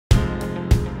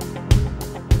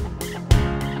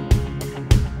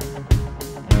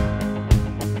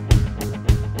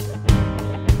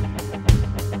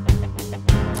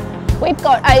We've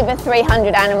got over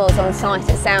 300 animals on site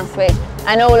at Southridge,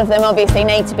 and all of them obviously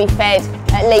need to be fed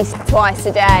at least twice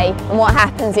a day. And what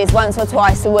happens is once or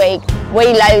twice a week we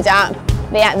load up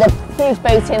the huge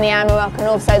boot in the Amarok and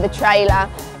also the trailer.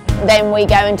 Then we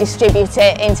go and distribute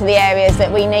it into the areas that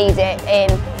we need it in.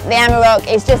 The Amarok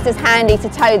is just as handy to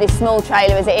tow this small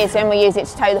trailer as it is when we use it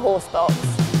to tow the horse box.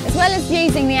 As well as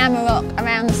using the Amarok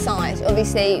around the site,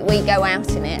 obviously we go out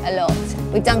in it a lot.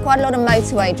 We've done quite a lot of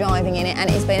motorway driving in it, and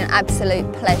it's been an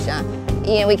absolute pleasure.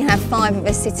 You know, we can have 5 of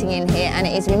us sitting in here and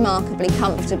it is remarkably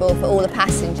comfortable for all the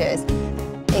passengers.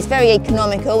 It's very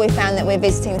economical. We found that we're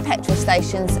visiting the petrol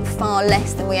stations far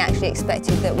less than we actually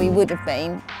expected that we would have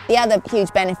been. The other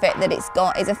huge benefit that it's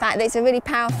got is the fact that it's a really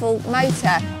powerful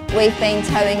motor. We've been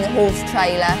towing the horse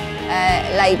trailer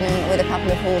laden with a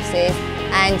couple of horses,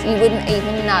 and you wouldn't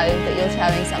even know that you're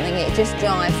towing something. It just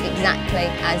drives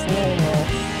exactly as normal.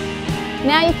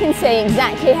 Now you can see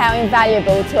exactly how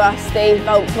invaluable to us the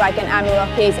Volkswagen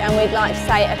Amarok is, and we'd like to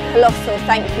say a colossal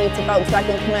thank you to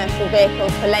Volkswagen Commercial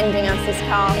Vehicles for lending us this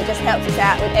car. It just helps us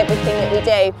out with everything that we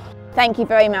do. Thank you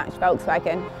very much,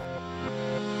 Volkswagen.